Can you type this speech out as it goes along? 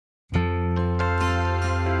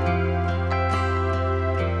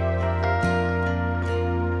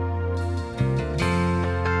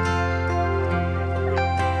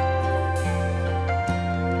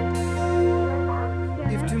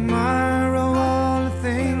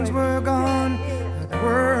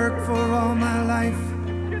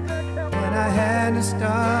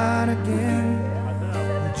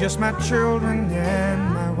just my children and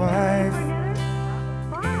my wife.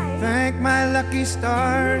 Thank my lucky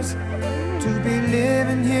stars to be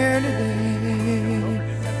living here today,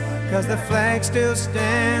 'cause the flag still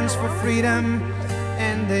stands for freedom,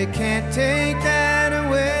 and they can't take that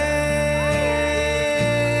away.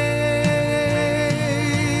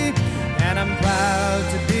 And I'm proud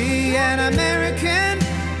to be an American,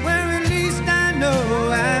 where at least I know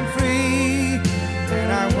I'm free. And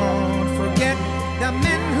I won't forget the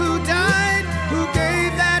men who died, who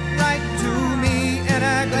gave that right to me. And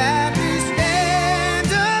I gladly stand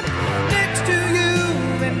up next to you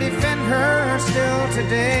and defend her still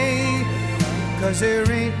today, 'cause there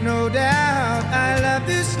ain't no doubt I love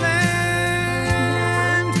this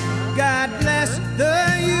land. God bless the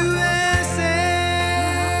USA.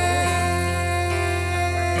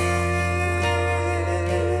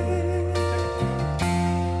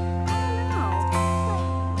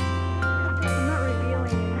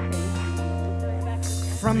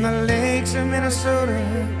 From the lakes of Minnesota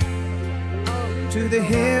to the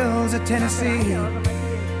hills of Tennessee,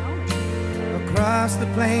 across the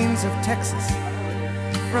plains of Texas,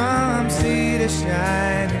 from sea to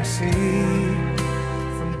shining sea,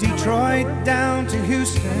 from Detroit down to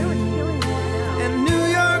Houston and New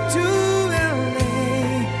York to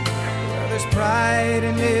LA. There's pride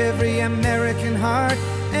in every American heart,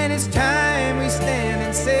 and it's time we stand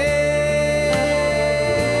and say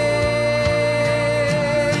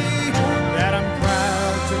that I'm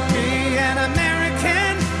proud to be an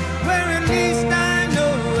American, where at least I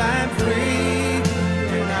know I'm free.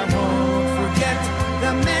 And I won't forget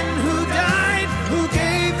the men who died, who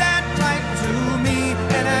gave that right to me.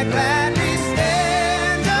 And I gladly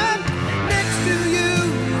stand up next to you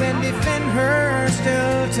and defend her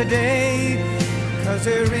still today, 'cause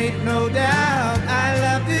there ain't no doubt I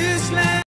love this land.